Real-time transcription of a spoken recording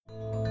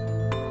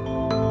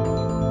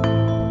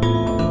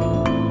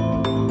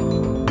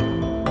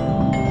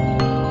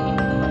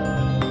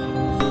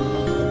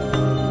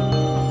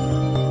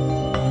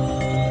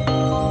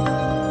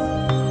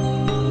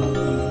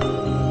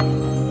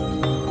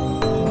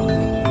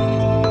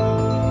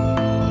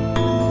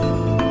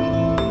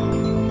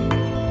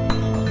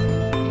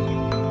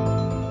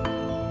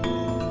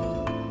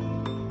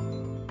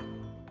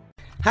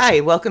Hi,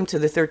 welcome to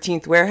the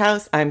 13th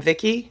Warehouse. I'm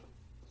Vicky.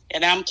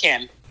 And I'm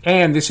Kim.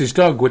 And this is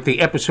Doug with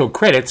the episode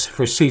credits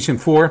for Season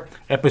 4,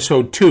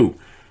 Episode 2,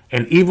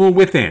 An Evil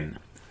Within.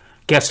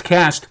 Guest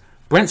cast,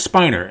 Brent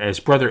Spiner as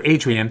Brother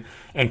Adrian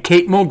and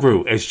Kate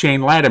Mulgrew as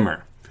Jane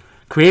Latimer.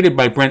 Created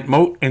by Brent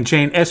Mote and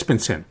Jane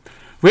Espenson.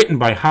 Written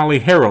by Holly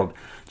Harold,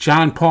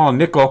 John Paul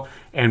Nickel,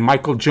 and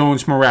Michael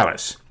Jones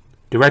Morales.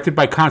 Directed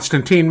by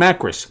Constantine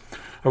Macris.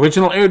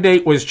 Original air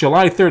date was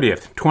July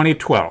 30th,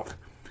 2012.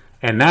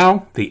 And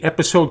now, the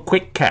episode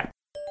quick cap.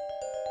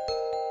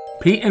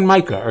 Pete and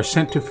Micah are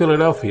sent to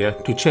Philadelphia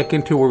to check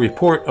into a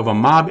report of a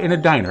mob in a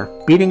diner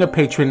beating a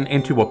patron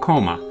into a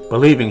coma,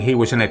 believing he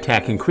was an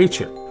attacking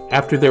creature.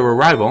 After their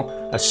arrival,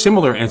 a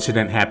similar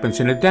incident happens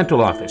in a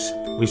dental office,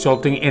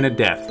 resulting in a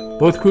death.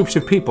 Both groups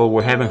of people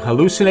were having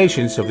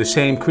hallucinations of the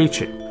same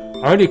creature.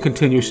 Artie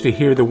continues to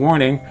hear the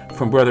warning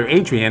from Brother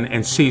Adrian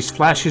and sees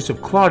flashes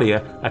of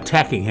Claudia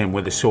attacking him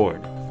with a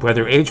sword.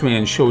 Brother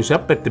Adrian shows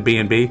up at the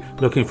B&B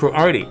looking for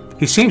Artie.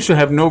 He seems to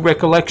have no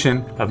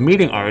recollection of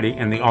meeting Artie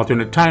in the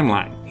alternate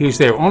timeline. He is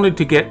there only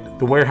to get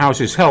the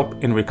warehouse's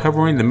help in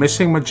recovering the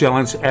missing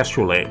Magellan's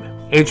astrolabe.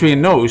 Adrian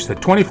knows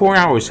that 24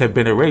 hours have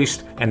been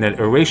erased and that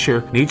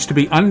erasure needs to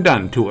be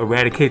undone to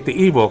eradicate the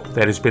evil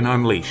that has been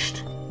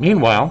unleashed.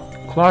 Meanwhile,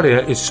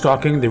 Claudia is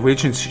stalking the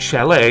Regent's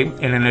chalet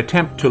in an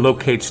attempt to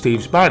locate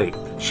Steve's body.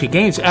 She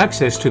gains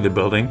access to the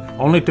building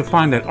only to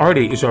find that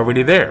Artie is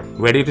already there,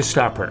 ready to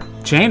stop her.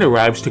 Jane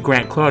arrives to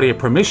grant Claudia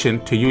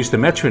permission to use the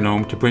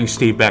metronome to bring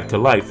Steve back to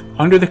life,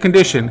 under the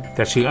condition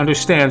that she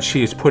understands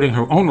she is putting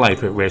her own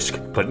life at risk,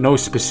 but no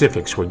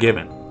specifics were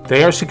given.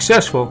 They are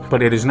successful,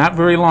 but it is not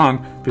very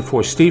long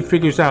before Steve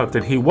figures out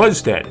that he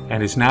was dead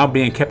and is now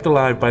being kept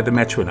alive by the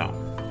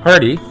metronome.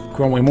 Artie,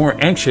 growing more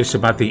anxious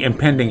about the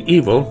impending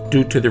evil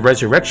due to the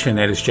resurrection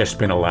that has just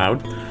been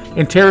allowed,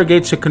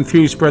 interrogates a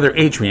confused Brother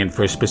Adrian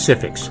for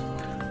specifics.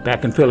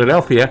 Back in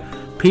Philadelphia,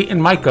 Pete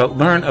and Micah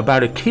learn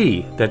about a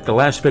key that the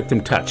last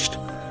victim touched.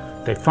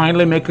 They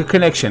finally make a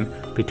connection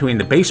between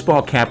the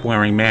baseball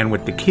cap-wearing man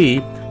with the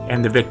key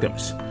and the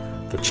victims.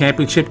 The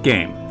championship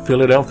game,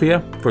 Philadelphia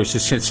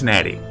versus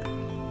Cincinnati.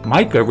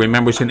 Micah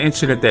remembers an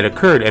incident that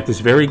occurred at this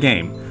very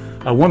game.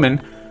 A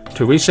woman,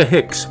 Teresa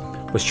Hicks,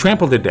 was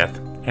trampled to death,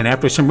 and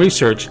after some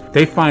research,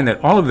 they find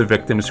that all of the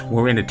victims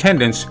were in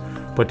attendance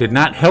but did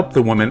not help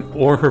the woman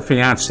or her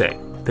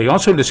fiancé. They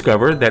also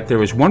discover that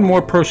there is one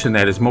more person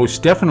that is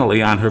most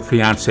definitely on her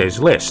fiancé's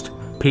list.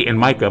 Pete and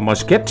Micah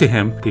must get to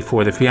him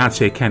before the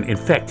fiancé can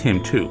infect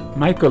him too.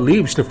 Micah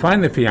leaves to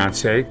find the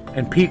fiancé,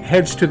 and Pete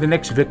heads to the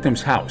next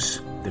victim's house.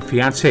 The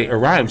fiancé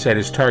arrives at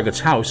his target's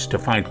house to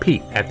find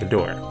Pete at the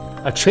door.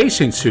 A chase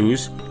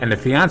ensues, and the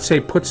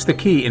fiancé puts the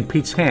key in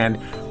Pete's hand,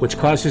 which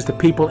causes the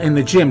people in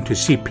the gym to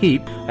see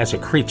Pete as a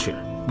creature.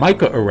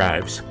 Micah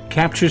arrives,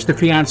 captures the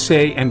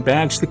fiancé, and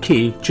bags the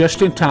key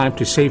just in time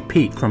to save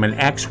Pete from an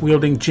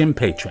axe-wielding gym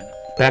patron.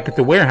 Back at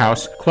the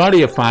warehouse,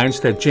 Claudia finds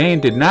that Jane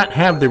did not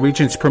have the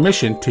Regent's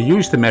permission to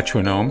use the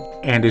metronome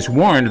and is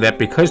warned that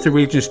because the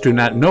Regents do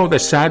not know the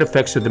side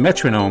effects of the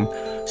metronome,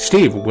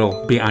 Steve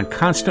will be on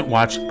constant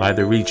watch by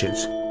the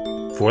Regents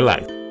for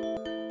life.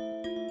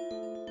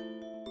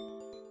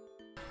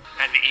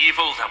 An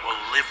evil that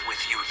will live with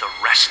you the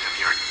rest of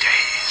your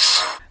days.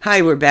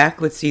 Hi, we're back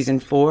with Season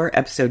 4,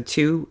 Episode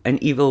 2, An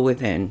Evil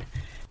Within.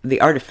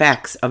 The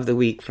artifacts of the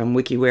week from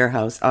Wiki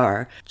Warehouse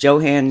are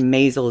Johann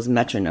Masel's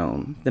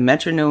metronome. The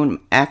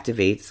metronome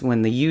activates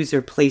when the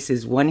user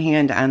places one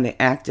hand on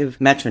the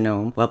active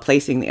metronome while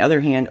placing the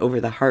other hand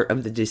over the heart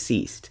of the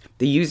deceased.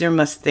 The user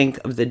must think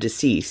of the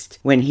deceased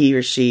when he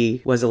or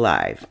she was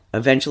alive,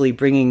 eventually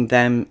bringing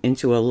them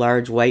into a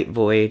large white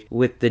void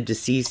with the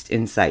deceased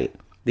in sight.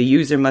 The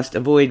user must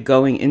avoid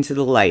going into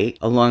the light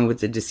along with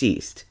the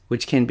deceased,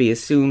 which can be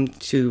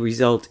assumed to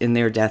result in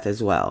their death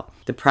as well.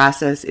 The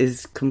process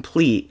is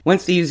complete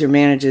once the user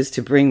manages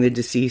to bring the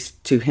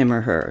deceased to him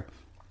or her.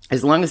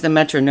 As long as the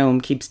metronome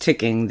keeps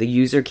ticking, the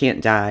user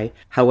can't die.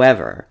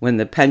 However, when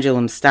the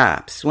pendulum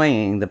stops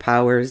swaying, the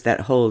powers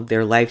that hold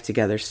their life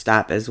together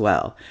stop as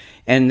well.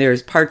 And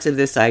there's parts of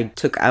this I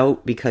took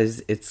out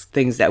because it's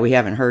things that we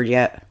haven't heard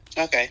yet.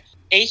 Okay.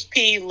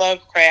 H.P.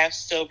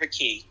 Lovecraft's Silver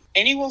Key.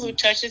 Anyone who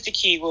touches the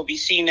key will be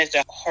seen as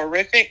a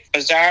horrific,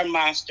 bizarre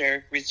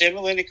monster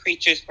resembling the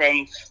creatures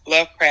from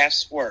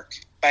Lovecraft's work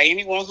by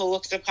anyone who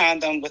looks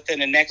upon them within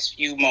the next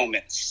few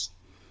moments.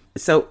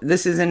 So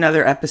this is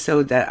another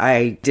episode that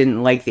I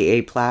didn't like the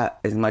A plot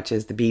as much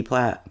as the B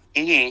plot.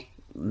 Mm-hmm.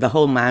 The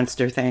whole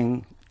monster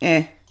thing,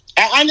 I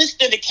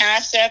understood the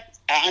concept.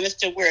 I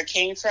understood where it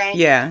came from.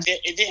 Yeah.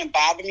 It didn't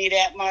bother me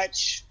that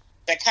much.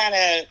 I kind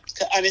of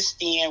could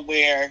understand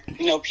where,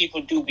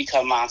 people do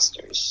become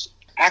monsters.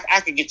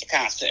 I could get the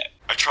concept.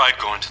 I tried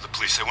going to the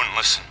police. They wouldn't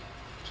listen.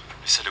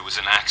 They said it was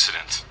an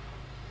accident.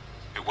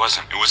 It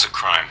wasn't. It was a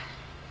crime.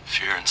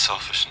 Fear and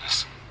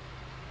selfishness.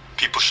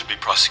 People should be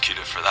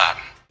prosecuted for that.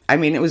 I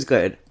mean, it was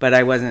good, but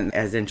I wasn't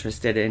as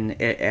interested in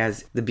it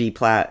as the B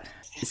plot.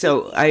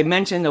 So I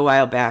mentioned a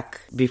while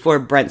back, before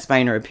Brent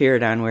Spiner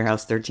appeared on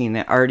Warehouse 13,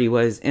 that Artie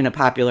was in a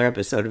popular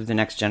episode of The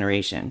Next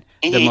Generation,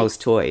 The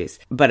Most Toys.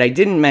 But I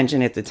didn't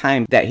mention at the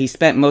time that he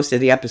spent most of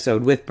the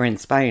episode with Brent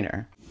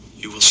Spiner.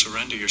 You will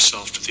surrender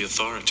yourself to the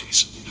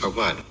authorities. Or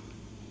what?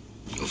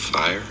 You'll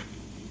fire?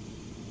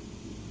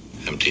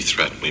 Empty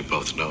threat, we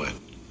both know it.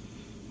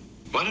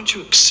 Why don't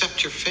you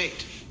accept your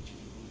fate?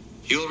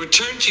 You will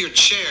return to your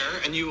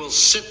chair and you will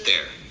sit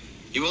there.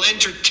 You will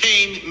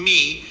entertain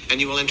me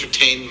and you will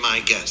entertain my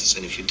guests.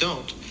 And if you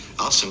don't,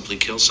 I'll simply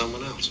kill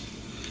someone else.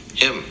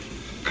 Him,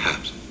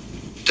 perhaps.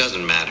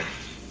 Doesn't matter.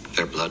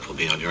 Their blood will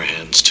be on your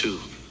hands, too.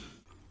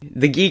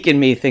 The geek in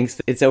me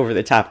thinks it's over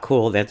the top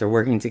cool that they're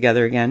working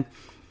together again.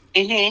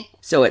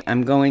 So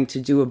I'm going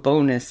to do a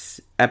bonus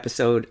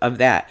episode of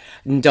that.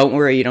 And don't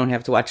worry, you don't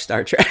have to watch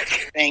Star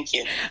Trek. Thank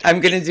you.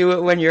 I'm going to do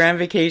it when you're on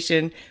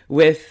vacation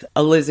with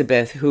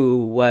Elizabeth,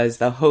 who was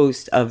the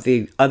host of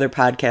the other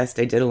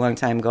podcast I did a long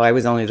time ago. I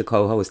was only the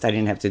co-host. I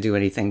didn't have to do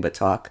anything but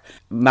talk.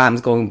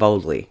 Mom's Going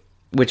Boldly,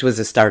 which was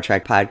a Star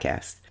Trek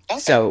podcast. Okay.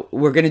 So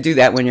we're going to do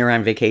that when you're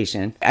on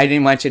vacation. I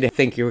didn't want you to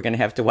think you were going to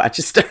have to watch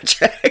a Star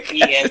Trek.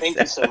 Yeah, thank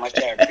you so much.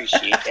 I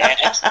appreciate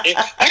that.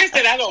 Like I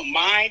said, I don't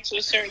mind to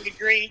a certain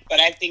degree, but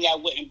I think I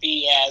wouldn't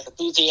be as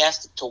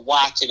enthusiastic to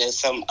watch it as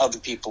some other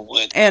people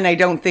would. And I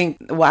don't think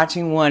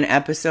watching one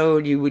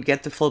episode, you would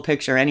get the full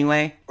picture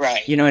anyway.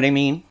 Right. You know what I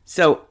mean?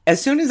 So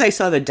as soon as I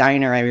saw the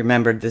diner, I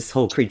remembered this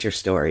whole creature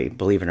story,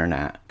 believe it or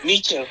not. Me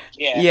too,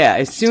 yeah. Yeah,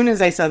 as soon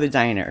as I saw the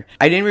diner.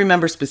 I didn't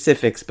remember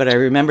specifics, but I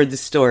remembered the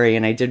story,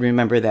 and I did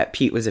remember that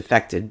Pete was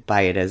affected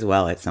by it as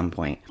well at some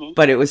point.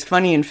 But it was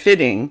funny and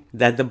fitting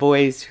that the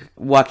boys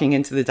walking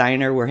into the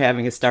diner were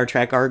having a Star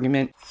Trek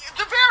argument.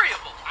 The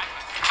variable.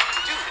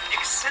 Dude,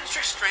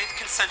 eccentric strength,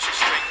 concentric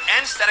strength,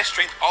 and static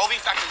strength all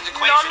being factored into the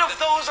equation. None of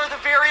those are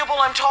the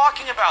variable I'm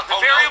talking about. The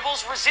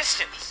variable's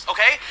resistance,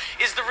 okay?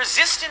 Is the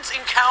resistance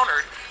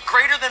encountered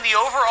greater than the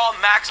overall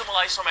maximal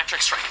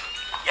isometric strength?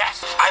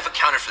 Yes. I've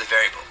accounted for the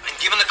variable, and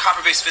given the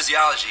copper-based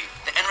physiology,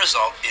 the end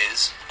result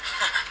is...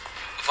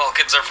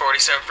 Vulcans are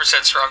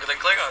 47% stronger than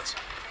Klingons.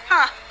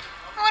 Huh.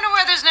 I wonder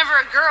why there's never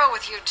a girl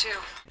with you two.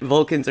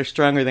 Vulcans are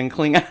stronger than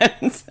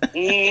Klingons.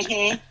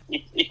 Hey,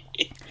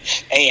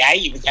 I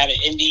even got an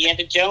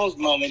Indiana Jones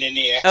moment in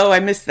there. Oh, I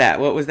missed that.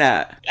 What was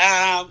that?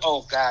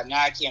 Oh, God, no,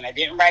 I can't. I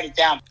didn't write it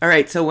down. All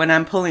right, so when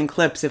I'm pulling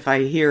clips, if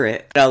I hear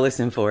it, I'll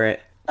listen for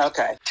it.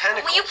 Okay.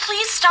 Will you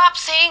please stop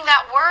saying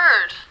that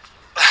word?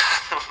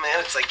 Man,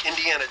 it's like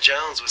Indiana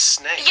Jones with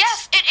snakes.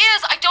 Yes, it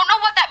is. I don't know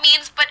what that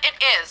means, but it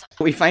is.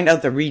 We find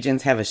out the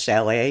Regents have a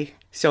chalet.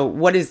 So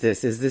what is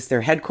this? Is this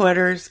their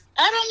headquarters?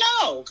 I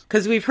don't know.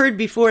 Because we've heard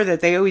before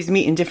that they always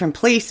meet in different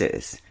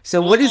places.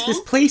 So what is this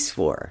place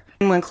for?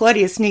 And when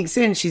Claudia sneaks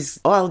in, she's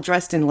all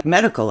dressed in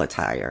medical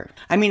attire.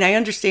 I mean, I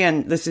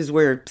understand this is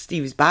where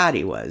Steve's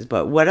body was,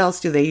 but what else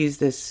do they use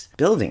this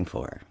building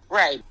for?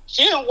 Right.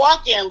 She didn't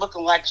walk in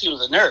looking like she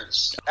was a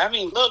nurse. I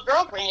mean, little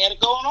girlfriend had it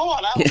going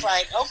on. I was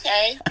like,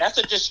 okay, that's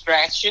a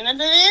distraction,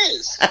 and it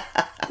is.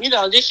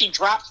 Then she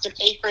drops the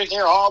papers.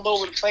 They're all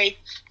over the place.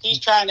 He's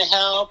trying to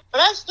help.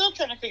 But I'm still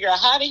trying to figure out,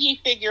 how did he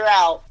figure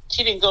out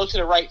she didn't go to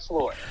the right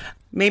floor?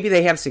 Maybe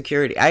they have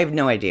security. I have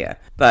no idea.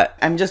 But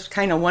I'm just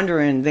kind of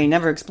wondering, they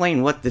never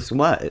explain what this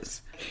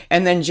was.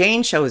 And then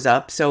Jane shows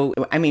up. So,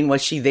 I mean,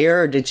 was she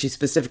there, or did she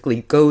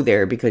specifically go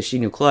there because she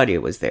knew Claudia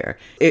was there?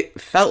 It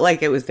felt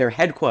like it was their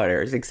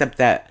headquarters, except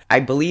that I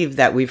believe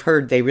that we've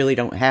heard they really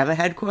don't have a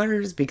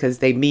headquarters because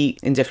they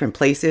meet in different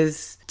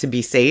places to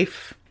be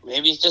safe.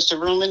 Maybe it's just a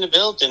room in the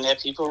building that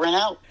people rent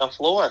out, a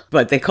floor.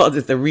 But they called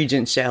it the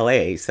Regent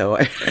Chalet, so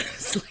I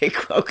was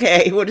like,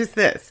 okay, what is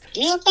this?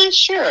 Yeah, I'm not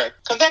sure.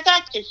 Because I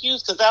got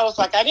confused because I was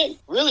like, I didn't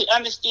really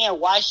understand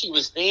why she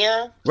was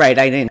there. Right,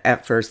 I didn't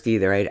at first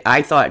either.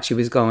 I thought she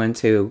was going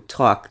to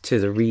talk to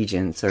the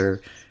Regents,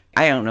 or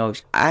I don't know.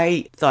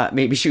 I thought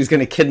maybe she was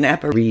going to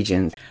kidnap a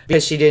Regent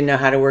because she didn't know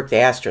how to work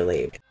the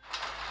astrolabe.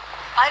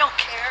 I don't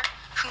care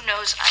who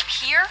knows I'm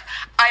here.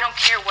 I don't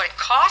care what it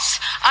costs.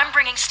 I'm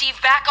bringing Steve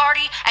back,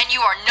 Artie, and you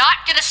are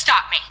not going to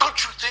stop me.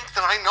 Don't you think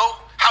that I know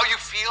how you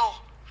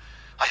feel?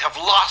 I have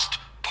lost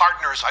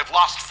partners. I've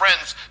lost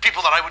friends.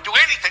 People that I would do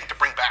anything to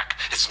bring back.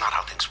 It's not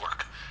how things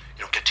work.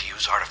 You don't get to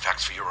use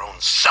artifacts for your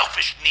own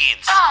selfish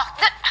needs.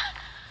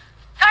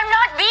 I'm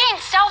not being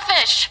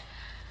selfish.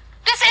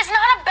 This is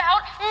not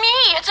about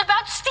me. It's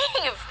about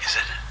Steve. Is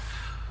it?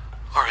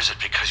 Or is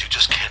it because you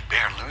just can't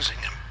bear losing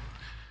him?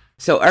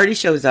 So Artie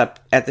shows up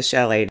at the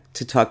chalet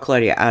to talk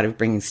Claudia out of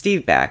bringing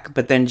Steve back,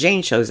 but then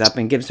Jane shows up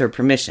and gives her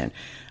permission.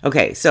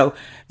 Okay, so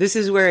this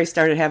is where I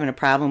started having a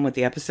problem with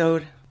the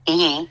episode.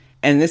 Mm-hmm.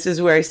 And this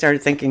is where I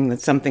started thinking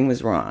that something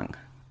was wrong.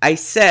 I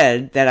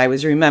said that I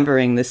was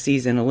remembering this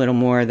season a little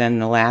more than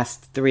the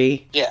last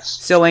three. Yes.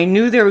 So I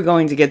knew they were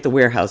going to get the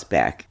warehouse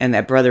back and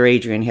that Brother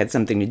Adrian had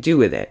something to do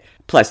with it.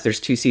 Plus, there's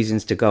 2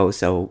 seasons to go,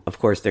 so of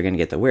course they're going to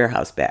get the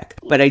warehouse back.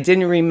 But I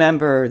didn't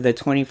remember the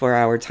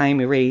 24-hour time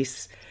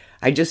erase.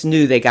 I just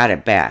knew they got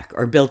it back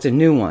or built a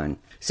new one.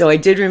 So I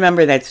did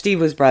remember that Steve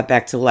was brought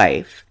back to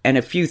life, and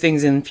a few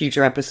things in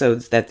future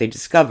episodes that they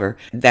discover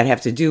that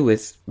have to do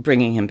with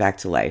bringing him back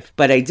to life.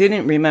 But I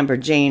didn't remember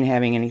Jane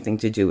having anything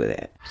to do with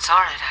it. It's all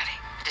right, Artie.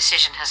 The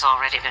decision has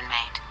already been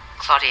made.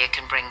 Claudia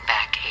can bring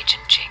back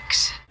Agent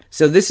Jinx.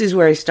 So this is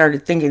where I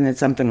started thinking that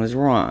something was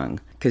wrong,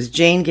 because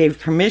Jane gave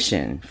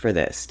permission for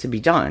this to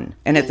be done.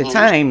 And at the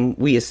time,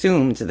 we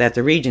assumed that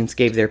the Regents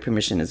gave their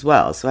permission as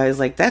well. So I was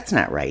like, that's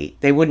not right.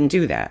 They wouldn't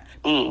do that.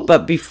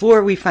 But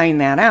before we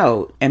find that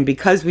out, and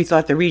because we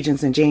thought the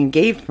Regents and Jane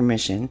gave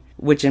permission,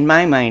 which in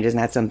my mind is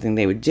not something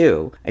they would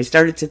do, I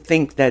started to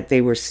think that they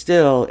were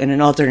still in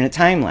an alternate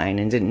timeline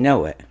and didn't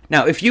know it.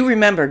 Now, if you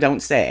remember,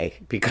 don't say,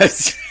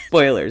 because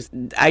spoilers.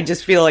 I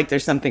just feel like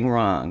there's something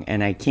wrong,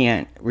 and I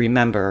can't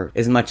remember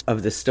as much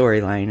of the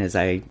storyline as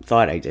I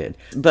thought I did.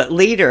 But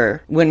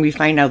later, when we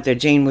find out that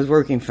Jane was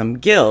working from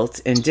guilt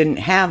and didn't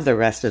have the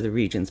rest of the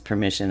Regents'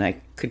 permission, I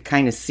could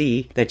kind of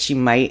see that she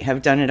might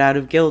have done it out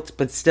of guilt,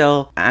 but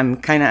still, I'm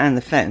kind of on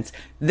the fence.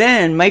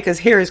 Then Micah's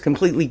hair is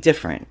completely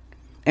different.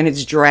 And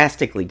it's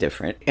drastically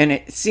different. And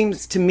it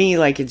seems to me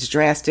like it's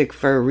drastic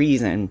for a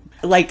reason.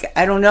 Like,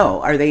 I don't know.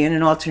 Are they in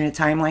an alternate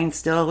timeline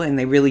still and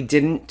they really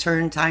didn't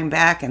turn time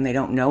back and they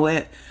don't know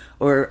it?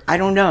 Or I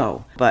don't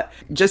know. But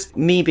just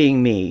me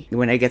being me,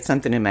 when I get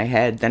something in my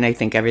head, then I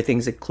think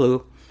everything's a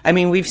clue. I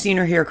mean, we've seen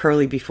her hair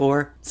curly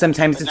before.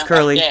 Sometimes it's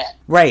curly. Like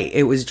right.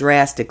 It was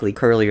drastically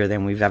curlier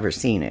than we've ever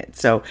seen it.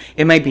 So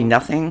it might be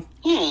nothing.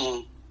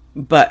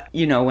 But,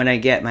 you know, when I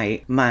get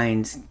my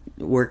mind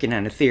working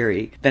on a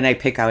theory, then I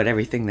pick out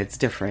everything that's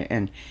different,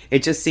 and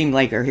it just seemed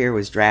like her hair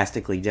was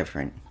drastically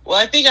different. Well,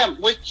 I think I'm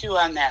with you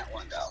on that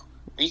one, though,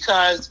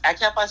 because I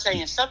kept on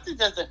saying something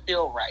doesn't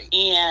feel right.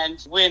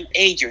 And when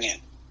Adrian,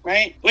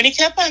 right, when he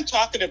kept on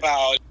talking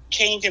about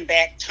changing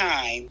back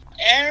time,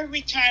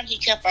 every time he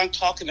kept on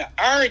talking to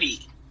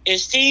Artie, it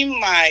seemed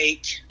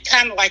like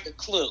kind of like a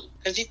clue,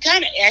 because he's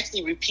kind of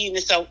actually repeating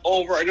himself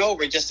over and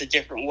over, just a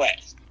different way.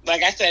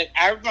 Like I said,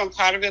 I remember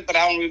part of it, but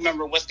I don't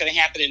remember what's going to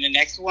happen in the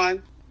next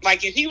one.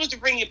 Like, if he was to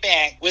bring it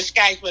back with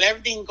Skype, would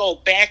everything go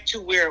back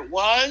to where it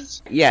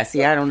was? Yeah,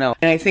 see, I don't know.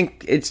 And I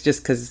think it's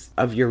just because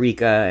of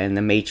Eureka and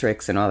the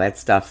Matrix and all that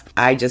stuff.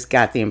 I just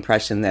got the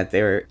impression that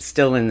they're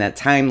still in that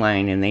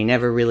timeline and they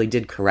never really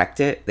did correct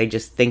it. They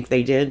just think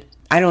they did.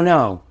 I don't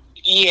know.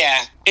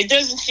 Yeah, it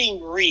doesn't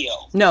seem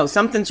real. No,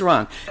 something's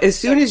wrong. As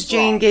soon as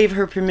Jane gave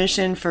her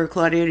permission for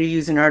Claudia to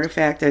use an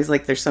artifact, I was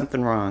like, there's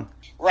something wrong.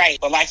 Right,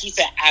 but like he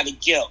said, out of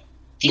guilt.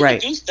 People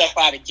do stuff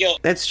out of guilt.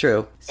 That's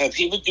true. So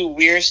people do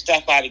weird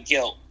stuff out of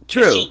guilt.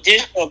 True. And she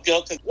did feel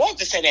guilt because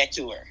Walter said that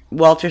to her.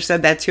 Walter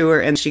said that to her,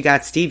 and she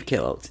got Steve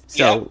killed.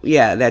 So,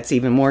 yeah, that's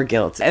even more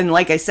guilt. And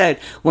like I said,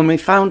 when we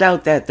found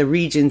out that the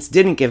Regents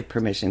didn't give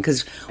permission,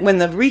 because when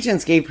the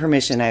Regents gave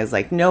permission, I was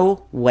like,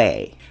 no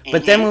way.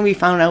 But then when we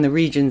found out the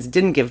Regents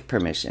didn't give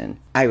permission,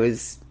 I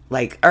was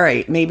like, all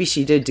right, maybe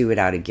she did do it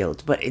out of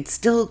guilt. But it's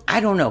still, I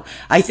don't know.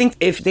 I think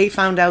if they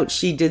found out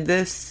she did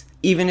this,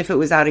 even if it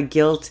was out of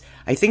guilt,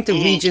 I think the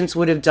Regents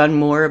would have done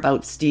more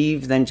about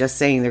Steve than just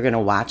saying they're going to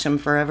watch him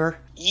forever.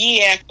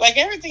 Yeah, like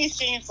everything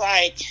seems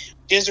like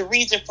there's a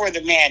reason for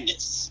the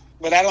madness,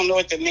 but I don't know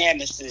what the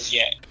madness is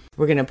yet.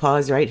 We're going to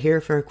pause right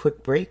here for a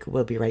quick break.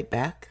 We'll be right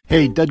back.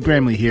 Hey, Dud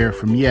Gramley here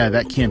from Yeah,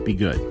 That Can't Be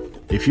Good.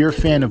 If you're a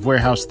fan of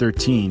Warehouse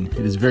 13, it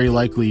is very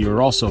likely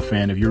you're also a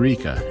fan of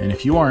Eureka, and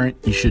if you aren't,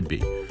 you should be.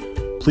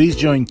 Please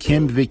join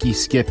Kim, Vicky,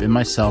 Skip, and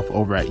myself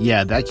over at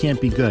Yeah, That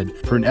Can't Be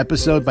Good for an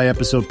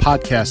episode-by-episode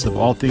podcast of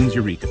all things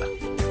Eureka.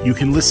 You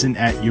can listen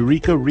at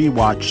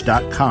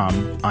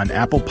eurekarewatch.com on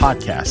Apple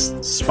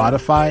Podcasts,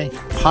 Spotify,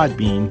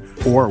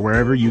 Podbean, or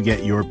wherever you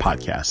get your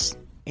podcasts.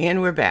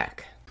 And we're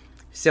back.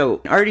 So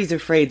Artie's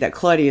afraid that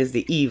Claudia is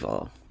the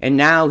evil, and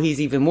now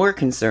he's even more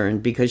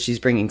concerned because she's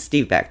bringing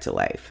Steve back to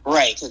life.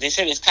 Right, so they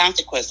said there's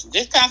consequences.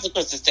 There's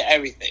consequences to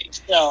everything.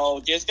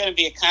 So there's going to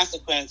be a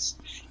consequence,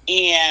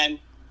 and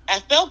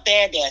I felt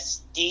bad that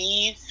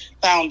Steve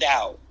found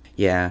out.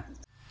 Yeah.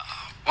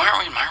 Why aren't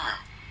we in my room?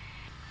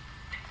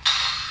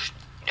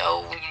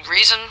 No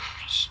reason.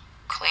 Just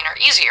cleaner,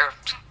 easier,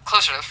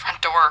 closer to the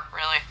front door,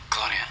 really.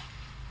 Claudia?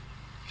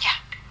 Yeah.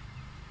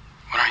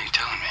 What are you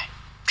telling me?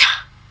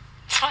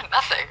 It's not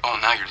nothing. Oh,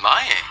 now you're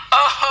lying.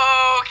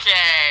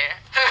 Okay.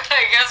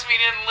 I guess we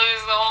didn't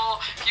lose the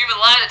whole human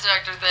lie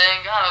detector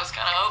thing. God, I was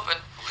kind of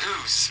hoping.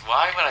 Lose?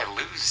 Why would I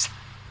lose?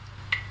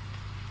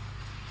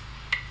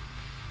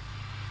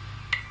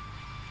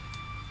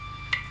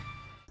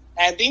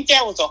 I think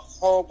that was a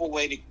horrible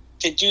way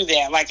to do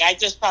that. Like, I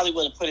just probably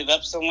would have put it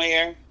up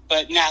somewhere,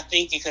 but not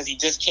thinking, because he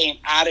just came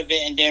out of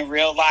it and then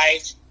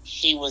realized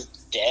he was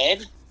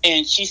dead.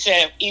 And she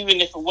said, even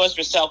if it was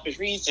for selfish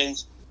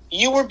reasons,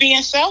 you were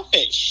being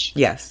selfish.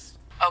 Yes.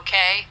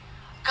 Okay.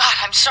 God,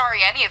 I'm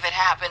sorry any of it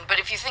happened, but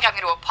if you think I'm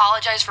going to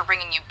apologize for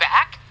bringing you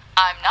back,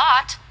 I'm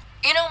not.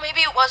 You know, maybe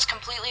it was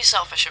completely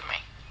selfish of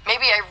me.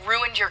 Maybe I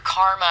ruined your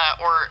karma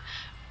or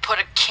put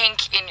a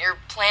kink in your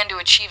plan to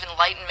achieve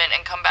enlightenment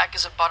and come back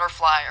as a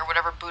butterfly or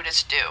whatever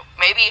Buddhists do.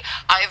 Maybe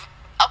I've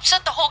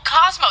upset the whole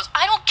cosmos.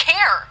 I don't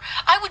care.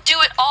 I would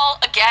do it all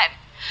again.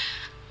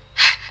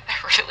 I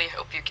really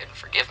hope you can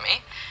forgive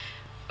me.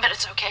 But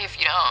it's okay if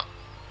you don't.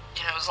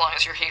 As long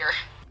as you're here.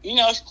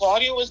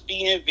 Claudia was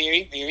being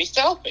very, very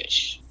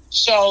selfish.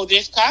 So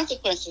there's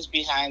consequences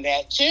behind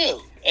that,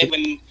 too. And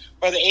when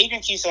Brother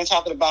Adrian keeps on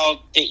talking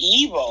about the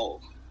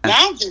evil,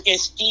 now I'm thinking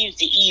Steve's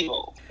the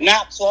evil,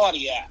 not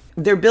Claudia.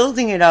 They're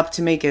building it up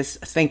to make us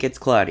think it's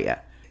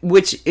Claudia,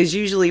 which is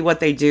usually what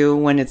they do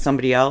when it's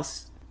somebody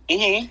else.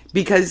 Mm-hmm.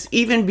 Because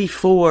even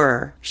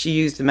before she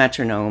used the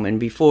metronome and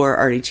before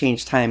Artie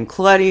changed time,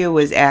 Claudia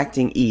was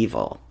acting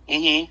evil.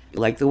 Mm-hmm.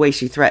 Like the way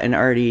she threatened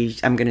Artie,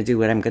 I'm going to do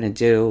what I'm going to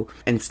do,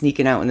 and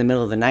sneaking out in the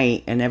middle of the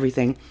night and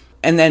everything.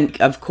 And then,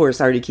 of course,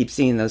 Artie keeps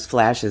seeing those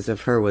flashes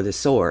of her with a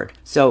sword.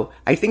 So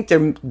I think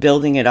they're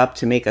building it up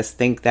to make us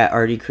think that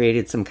Artie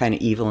created some kind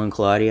of evil in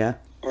Claudia.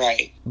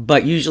 Right.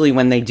 But usually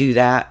when they do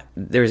that,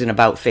 there's an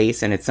about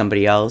face and it's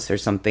somebody else or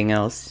something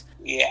else.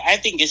 Yeah, I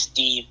think it's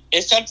Steve.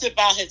 It's something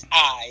about his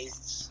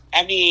eyes.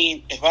 I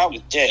mean, if I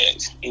was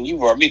dead and you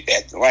brought me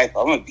back to life,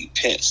 I'm going to be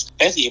pissed.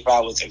 Especially if I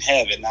was in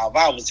heaven. Now, if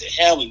I was in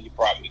hell and you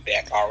brought me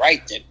back, all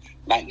right, then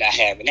might not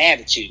have an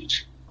attitude.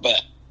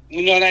 But,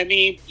 you know what I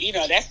mean?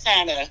 That's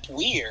kind of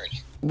weird.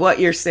 What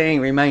you're saying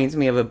reminds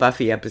me of a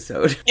Buffy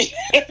episode.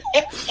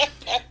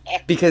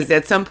 Because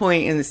at some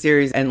point in the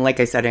series, and like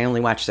I said, I only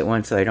watched it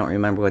once, so I don't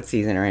remember what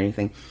season or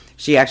anything,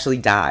 she actually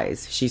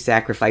dies. She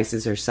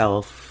sacrifices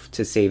herself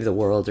to save the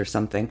world or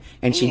something,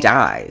 and she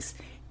dies.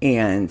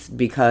 And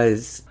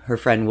because her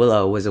friend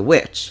Willow was a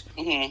witch,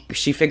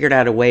 she figured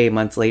out a way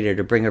months later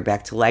to bring her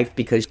back to life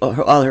because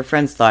all her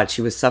friends thought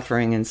she was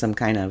suffering in some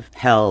kind of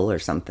hell or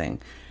something.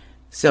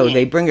 So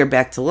they bring her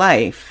back to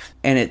life,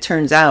 and it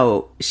turns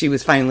out she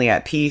was finally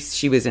at peace.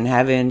 She was in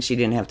heaven. She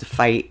didn't have to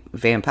fight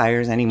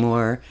vampires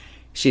anymore.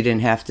 She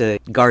didn't have to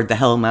guard the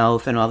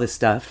Hellmouth and all this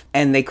stuff.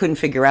 And they couldn't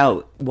figure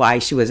out why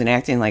she wasn't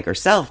acting like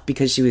herself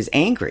because she was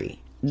angry.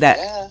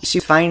 That she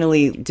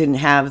finally didn't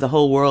have the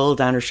whole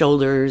world on her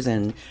shoulders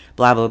and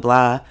blah, blah,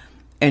 blah.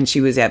 And she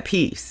was at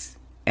peace.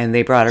 And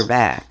they brought her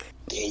back.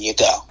 There you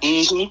go.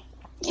 Mm-hmm.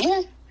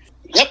 Yeah.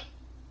 Yep.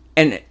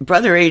 And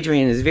Brother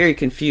Adrian is very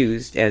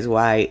confused as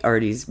why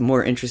Artie's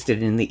more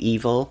interested in the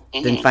evil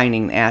than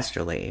finding the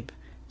astrolabe.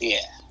 Yeah.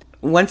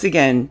 Once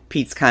again,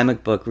 Pete's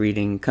comic book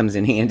reading comes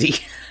in handy.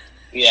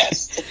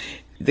 Yes.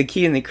 The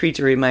key and the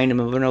creature remind him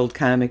of an old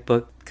comic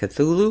book,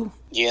 Cthulhu.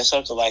 Yeah,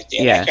 something like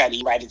that. Yeah. I tried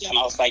to write it down.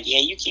 I was like, yeah,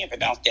 you can't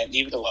pronounce that.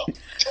 Leave it alone.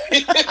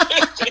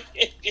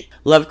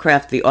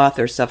 Lovecraft, the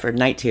author, suffered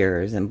night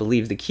terrors and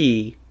believed the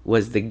key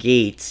was the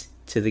gate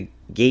to the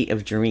Gate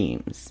of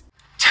Dreams.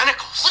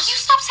 Tentacles. Will you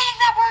stop saying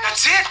that word?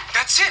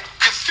 That's it.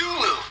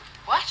 Cthulhu.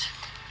 What?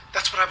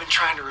 That's what I've been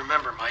trying to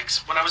remember,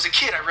 Mike's. When I was a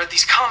kid, I read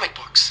these comic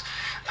books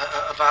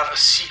about a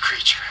sea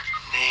creature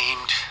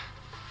named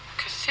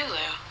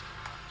Cthulhu.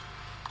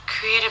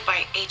 Created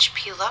by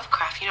H.P.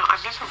 Lovecraft.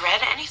 I've never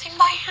read anything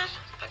by him.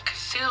 But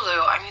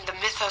Cthulhu, the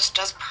mythos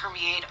does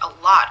permeate a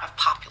lot of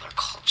popular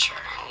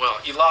culture. Well,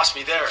 you lost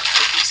me there.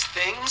 But these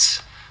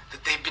things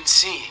that they've been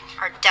seeing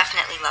are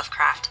definitely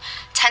Lovecraft.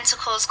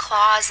 Tentacles,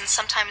 claws, and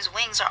sometimes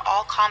wings are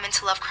all common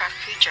to Lovecraft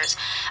creatures.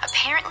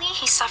 Apparently,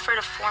 he suffered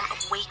a form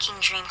of waking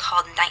dream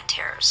called night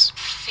terrors.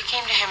 They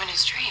came to him in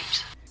his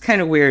dreams. It's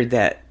kind of weird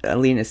that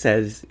Alina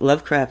says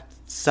Lovecraft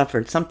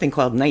suffered something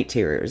called night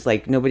terrors.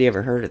 Like, nobody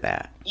ever heard of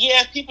that.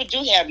 Yeah, people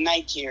do have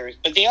night terrors,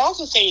 but they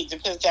also say it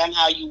depends on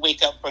how you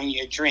wake up from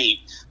your dream.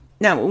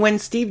 Now, when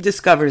Steve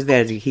discovers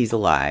that he's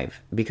alive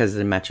because of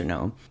the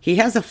metronome, he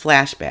has a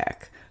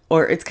flashback,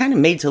 or it's kind of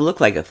made to look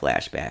like a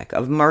flashback,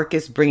 of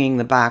Marcus bringing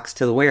the box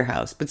to the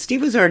warehouse. But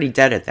Steve was already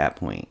dead at that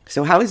point.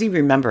 So how is he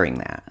remembering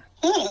that?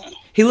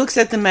 He looks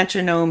at the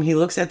metronome, he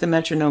looks at the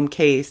metronome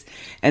case,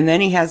 and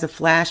then he has a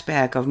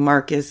flashback of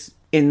Marcus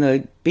in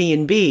the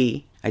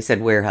B&B. I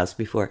said warehouse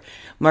before.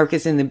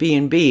 Marcus in the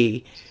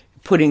B&B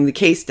putting the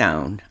case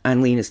down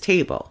on Lena's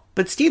table.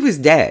 But Steve was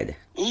dead.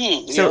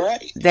 So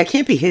right. That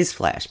can't be his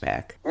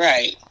flashback.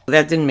 Right.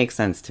 That didn't make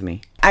sense to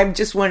me. I'm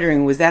just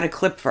wondering, was that a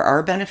clip for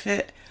our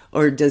benefit?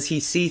 Or does he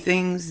see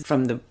things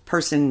from the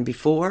person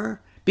before?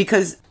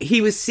 Because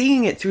he was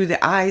seeing it through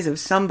the eyes of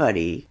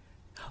somebody.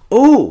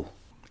 Oh,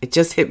 it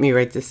just hit me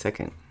right this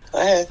second. Go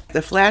ahead.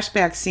 The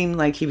flashback seemed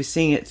like he was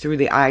seeing it through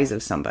the eyes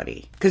of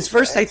somebody. Because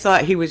first I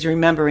thought he was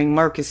remembering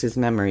Marcus's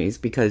memories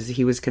because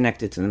he was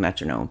connected to the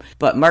metronome.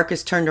 But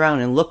Marcus turned around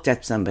and looked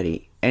at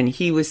somebody, and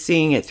he was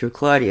seeing it through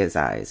Claudia's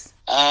eyes.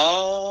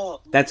 Oh.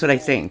 That's what I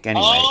think,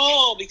 anyway.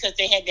 Oh, because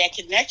they had that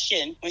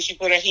connection when she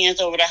put her hands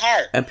over the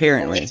heart.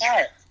 Apparently. Over his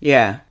heart.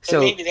 Yeah.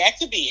 So maybe that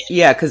could be it.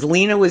 Yeah, because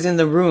Lena was in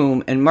the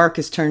room and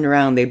Marcus turned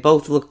around. They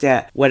both looked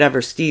at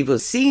whatever Steve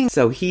was seeing.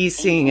 So he's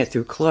seeing it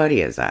through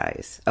Claudia's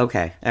eyes.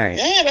 Okay. All right.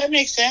 Yeah, that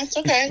makes sense.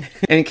 Okay.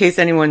 And in case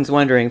anyone's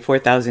wondering,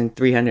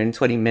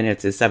 4,320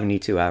 minutes is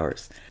 72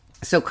 hours.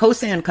 So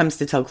Kosan comes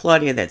to tell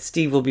Claudia that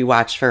Steve will be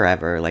watched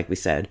forever, like we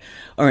said,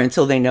 or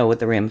until they know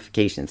what the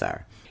ramifications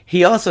are.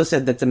 He also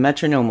said that the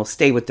metronome will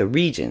stay with the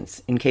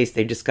Regents in case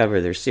they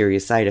discover there's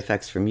serious side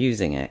effects from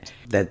using it,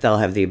 that they'll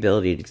have the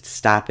ability to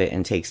stop it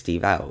and take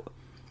Steve out.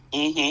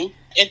 Mm-hmm.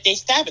 If they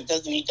stop it,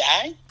 doesn't he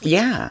die?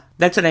 Yeah,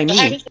 that's what I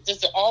mean.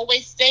 Does it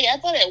always stay? I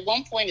thought at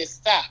one point it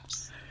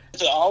stops.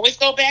 Does it always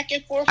go back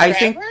and forth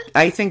forever?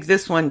 I think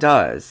this one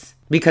does.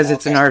 Because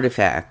it's an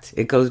artifact.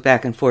 It goes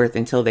back and forth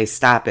until they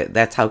stop it.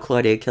 That's how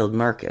Claudia killed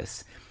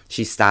Marcus.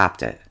 She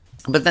stopped it.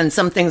 But then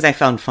some things I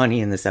found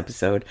funny in this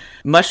episode.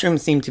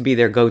 Mushrooms seem to be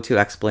their go-to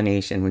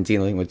explanation when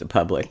dealing with the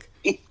public.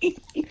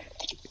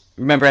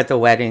 Remember at the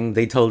wedding,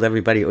 they told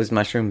everybody it was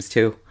mushrooms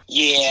too?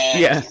 Yeah.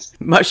 Yeah.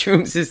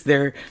 Mushrooms is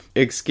their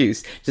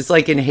excuse. Just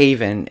like in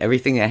Haven,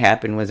 everything that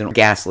happened was a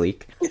gas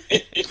leak.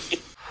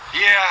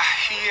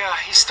 Yeah,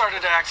 he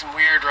started acting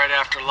weird right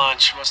after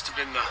lunch. Must have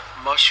been the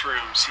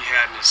mushrooms he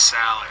had in his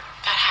salad.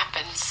 That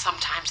happens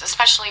sometimes,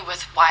 especially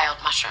with wild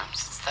mushrooms.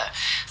 It's the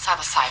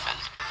psilocybin.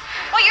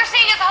 What you're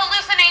seeing is a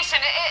hallucination.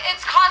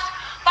 It's caused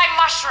by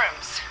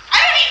mushrooms. I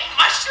don't eat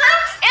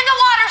mushrooms! In the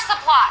water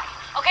supply.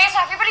 Okay,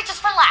 so everybody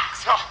just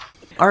relax.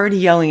 Already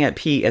yelling at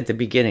Pete at the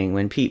beginning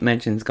when Pete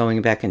mentions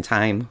going back in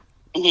time.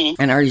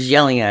 And Artie's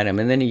yelling at him,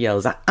 and then he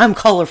yells, I'm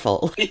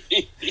colorful.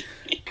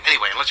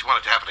 Anyway, unless you want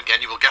it to happen again,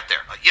 you will get there.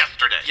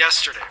 Yesterday.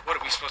 Yesterday. What,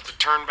 are we supposed to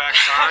turn back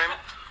time?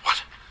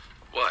 What?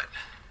 What?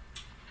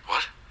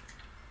 What?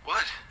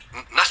 What?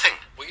 Nothing.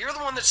 Well, you're the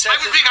one that said I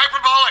was being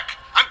hyperbolic.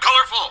 I'm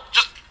colorful.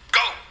 Just go.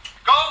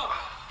 Go.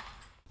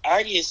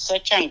 Artie is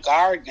such on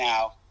guard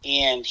now,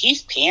 and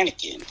he's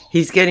panicking.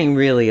 He's getting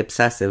really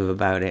obsessive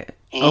about it.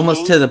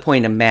 Almost to the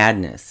point of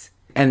madness.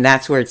 And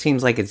that's where it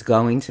seems like it's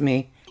going to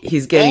me.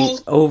 He's getting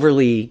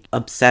overly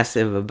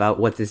obsessive about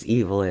what this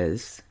evil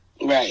is.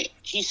 Right.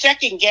 He's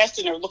second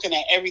guessing or looking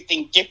at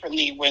everything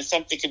differently when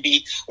something could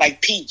be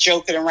like Pete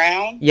joking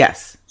around.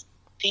 Yes.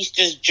 He's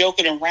just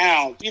joking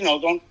around.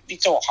 Don't be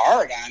so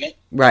hard on it.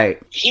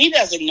 Right. He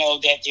doesn't know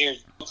that there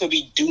could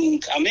be doom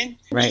coming.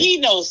 Right. He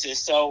knows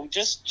this, so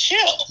just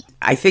chill.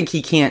 I think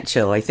he can't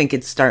chill. I think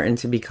it's starting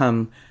to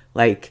become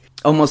like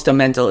almost a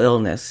mental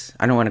illness.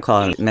 I don't want to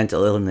call it a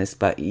mental illness,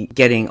 but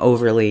getting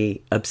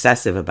overly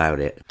obsessive about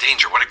it.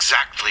 Danger. What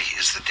exactly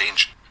is the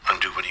danger?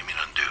 Undo? What do you mean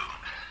undo?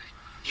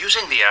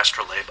 Using the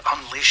astrolabe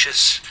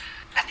unleashes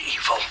an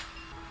evil,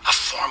 a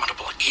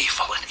formidable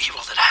evil, an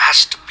evil that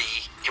has to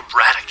be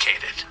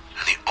eradicated.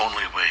 And the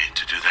only way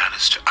to do that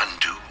is to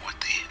undo what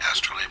the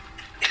astrolabe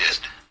did.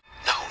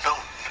 No,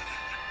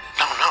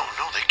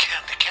 they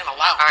can't. They can't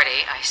allow it.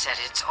 Artie, I said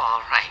it's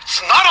all right.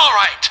 It's not all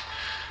right.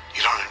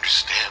 You don't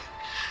understand.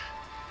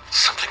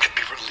 Something could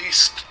be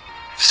released.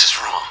 This is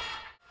wrong.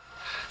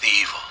 The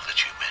evil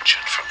that you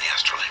mentioned from the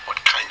astrolabe,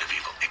 what kind of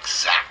evil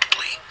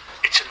exactly?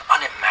 It's an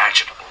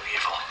unimaginable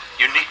evil,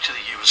 unique to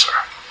the user.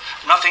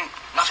 Nothing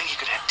he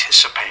could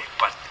anticipate,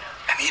 but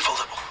an evil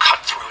that will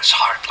cut through his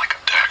heart like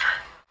a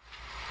dagger.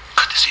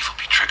 Could this evil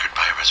be triggered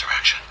by a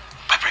resurrection?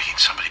 By bringing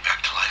somebody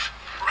back to life?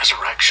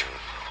 Resurrection?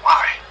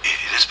 Why?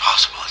 It is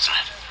possible, isn't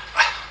it?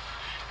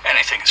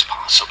 Anything is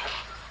possible.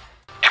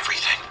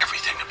 Everything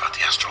about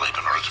the astrolabe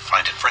in order to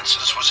find it. For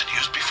instance, was it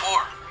used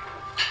before?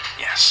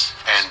 Yes.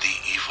 And the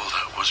evil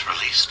that was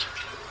released?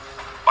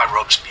 By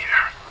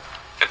Robespierre,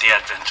 at the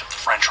advent of the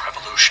French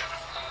Revolution.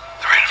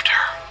 The Reign of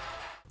Terror.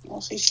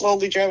 Well, he's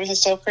slowly driving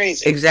himself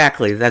crazy.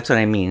 Exactly, that's what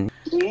I mean.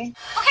 Mm-hmm.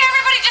 Okay,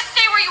 everybody just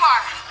stay where you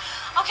are.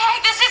 Okay,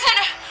 this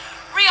isn't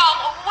real.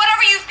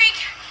 Whatever you think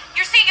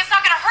you're seeing, it's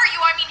not going to hurt you.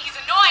 I mean, he's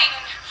annoying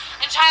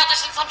and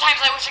childish, and sometimes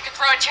I wish I could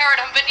throw a chair at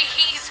him, but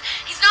he's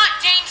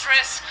not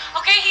dangerous.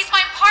 Okay, he's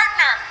my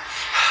partner.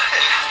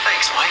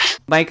 Thanks, Mike.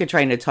 Micah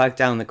trying to talk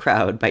down the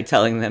crowd by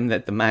telling them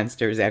that the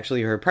monster is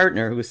actually her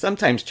partner, who is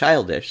sometimes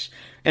childish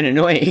and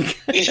annoying.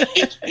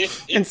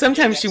 And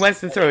sometimes she wants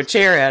to throw a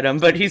chair at him,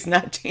 but he's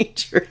not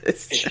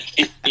dangerous.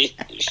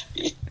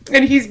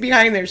 And he's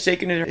behind there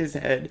shaking his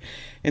head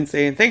and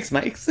saying, thanks,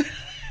 Mike.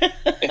 You're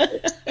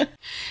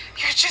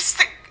just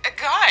a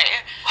guy.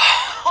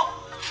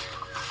 Oh,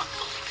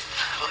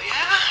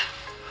 yeah?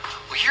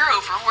 Well, you're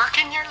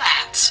overworking your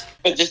lats.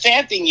 But the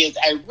sad thing is,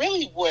 I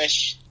really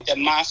wish the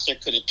monster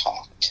could have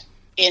talked.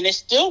 And it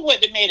still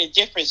wouldn't have made a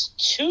difference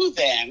to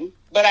them,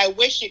 but I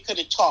wish it could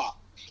have talked.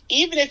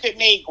 Even if it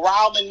made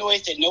growling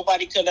noise that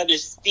nobody could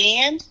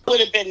understand, would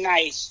have been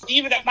nice.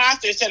 Even a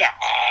monster said,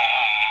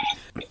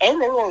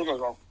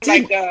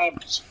 like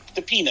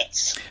the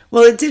Peanuts.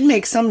 Well, it did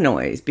make some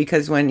noise,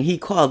 because when he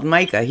called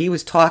Micah, he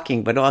was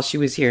talking, but all she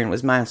was hearing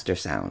was monster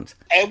sounds.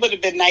 It would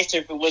have been nicer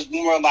if it was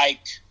more like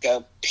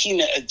a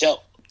peanut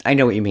adult. I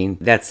know what you mean.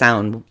 That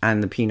sound on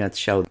the Peanuts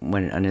show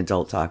when an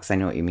adult talks. I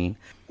know what you mean.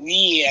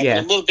 Yeah.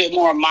 A little bit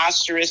more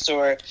monstrous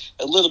or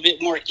a little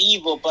bit more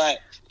evil, but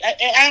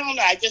I don't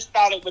know. I just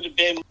thought it would have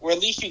been, or at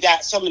least you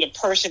got some of the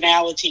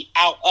personality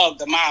out of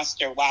the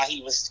monster while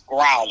he was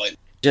growling.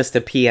 Just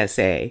a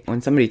PSA.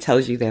 When somebody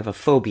tells you they have a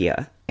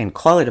phobia and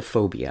call it a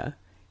phobia,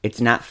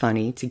 it's not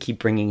funny to keep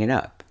bringing it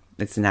up.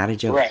 It's not a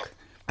joke. Right.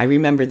 I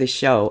remember the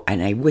show,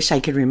 and I wish I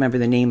could remember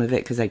the name of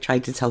it because I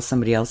tried to tell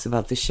somebody else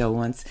about the show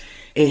once.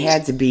 It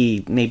had to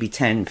be maybe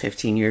 10,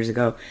 15 years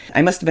ago.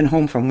 I must have been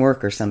home from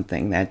work or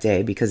something that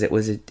day because it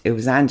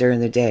was on during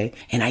the day.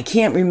 And I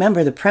can't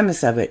remember the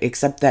premise of it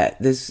except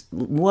that this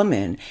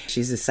woman,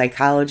 she's a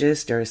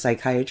psychologist or a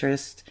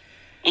psychiatrist.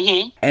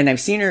 Mm-hmm. And I've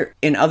seen her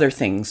in other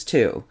things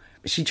too.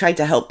 She tried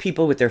to help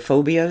people with their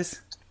phobias.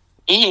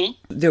 Mm-hmm.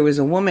 There was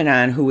a woman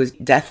on who was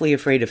deathly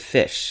afraid of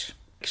fish.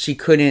 She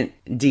couldn't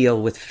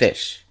deal with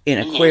fish in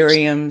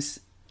aquariums,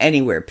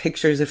 anywhere.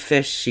 Pictures of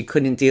fish, she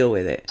couldn't deal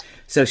with it.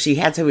 So she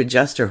had to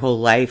adjust her whole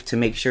life to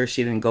make sure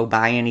she didn't go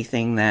buy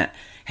anything that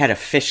had a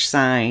fish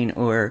sign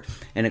or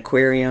an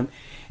aquarium.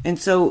 And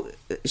so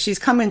she's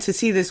coming to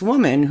see this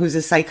woman who's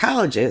a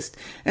psychologist,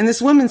 and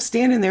this woman's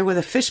standing there with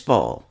a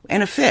fishbowl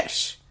and a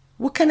fish.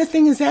 What kind of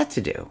thing is that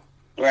to do?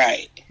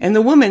 Right. And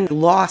the woman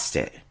lost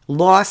it.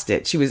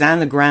 She was on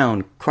the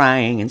ground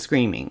crying and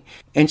screaming.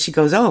 And she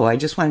goes, oh, I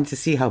just wanted to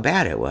see how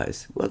bad it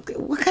was. Well,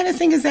 what kind of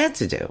thing is that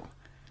to do?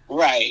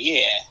 Right,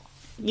 yeah.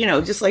 You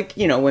know, just like,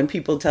 you know, when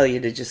people tell you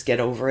to just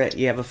get over it,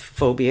 you have a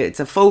phobia. It's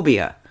a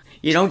phobia.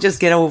 You don't just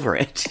get over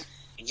it.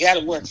 You got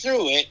to work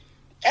through it.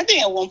 I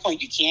think at one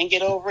point you can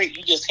get over it.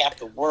 You just have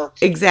to work.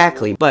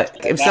 Exactly. But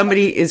if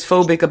somebody is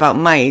phobic about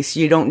mice,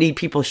 you don't need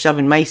people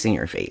shoving mice in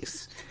your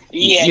face.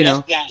 Yeah, you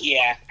know?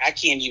 I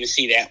can't even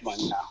see that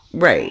one now.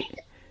 Right.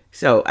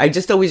 So I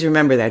just always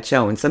remember that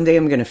show, and someday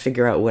I'm going to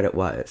figure out what it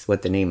was,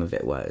 what the name of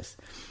it was.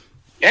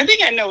 I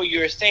think I know what you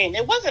were saying.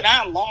 It wasn't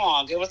on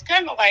long. It was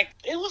kind of like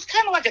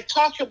a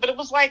talk show, but it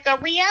was like a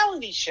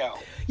reality show.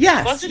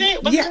 Yes. Wasn't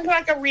it? Wasn't it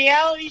like a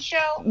reality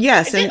show?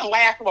 Yes. It didn't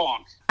last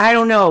long. I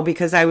don't know,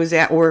 because I was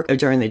at work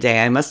during the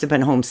day. I must have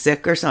been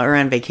homesick or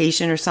on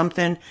vacation or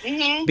something,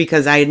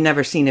 because I had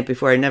never seen it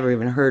before. I'd never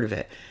even heard of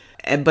it.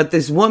 But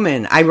this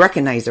woman, I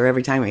recognize her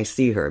every time I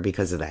see her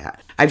because of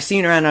that. I've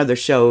seen her on other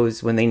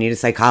shows when they need a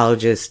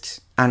psychologist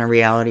on a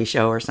reality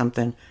show or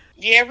something.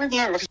 Yeah, I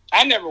remember.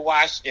 I never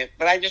watched it,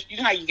 but I just, you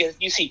know how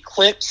you see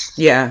clips?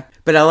 Yeah,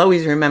 but I'll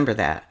always remember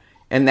that.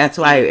 And that's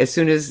why as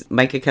soon as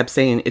Micah kept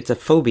saying it's a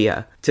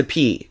phobia to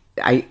pee,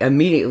 I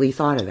immediately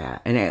thought of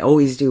that. And I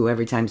always do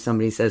every time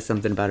somebody says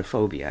something about a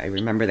phobia. I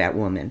remember that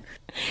woman.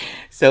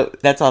 So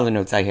that's all the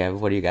notes I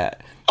have. What do you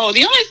got? Oh,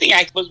 the only thing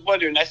I was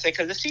wondering, I said,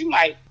 because it seemed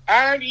like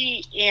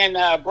Artie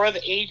and Brother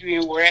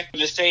Adrian were at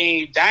the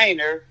same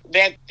diner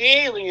that the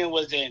alien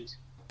was in.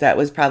 That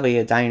was probably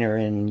a diner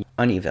in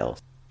Honeyville.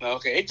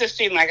 Okay, it just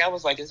seemed like, I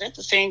was like, is that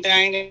the same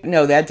diner?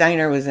 No, that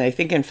diner was, I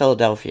think, in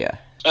Philadelphia.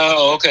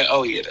 Oh, okay.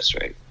 Oh, yeah, that's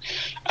right.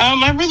 I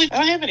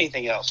don't have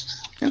anything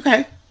else.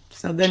 Okay.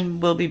 So then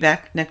we'll be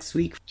back next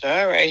week.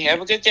 All right. Have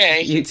a good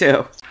day. You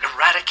too.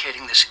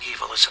 Eradicating this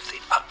evil is of the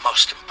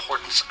utmost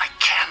importance. I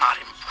cannot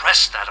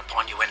impress that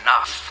upon you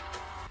enough.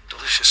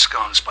 Delicious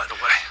scones, by the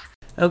way.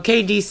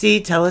 Okay,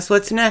 DC, tell us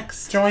what's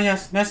next. Join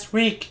us next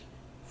week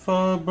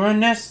for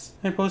bonus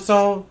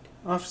episode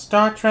of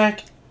Star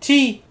Trek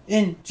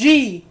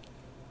TNG.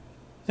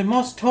 The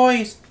most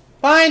toys.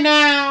 Bye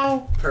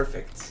now.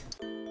 Perfect.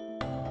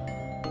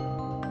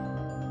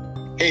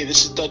 Hey,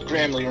 this is Doug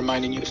Gramley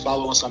reminding you to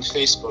follow us on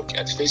Facebook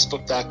at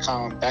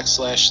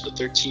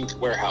facebook.com/the13th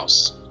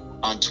Warehouse,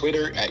 on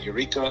Twitter at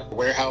Eureka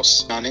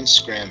Warehouse, on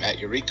Instagram at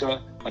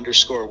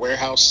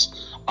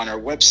Eureka_Warehouse, on our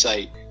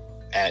website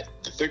at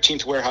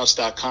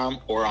the13thwarehouse.com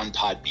or on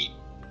Podbean.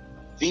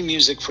 Theme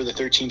music for the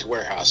 13th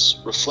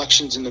Warehouse,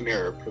 Reflections in the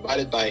Mirror,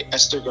 provided by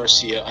Esther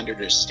Garcia under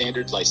their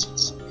standard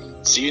license.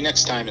 See you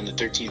next time in the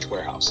 13th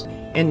Warehouse.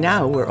 And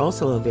now we're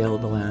also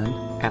available on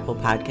Apple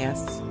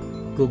Podcasts,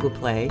 Google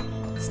Play,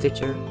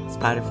 Stitcher,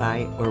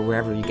 Spotify, or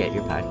wherever you get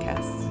your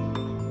podcasts.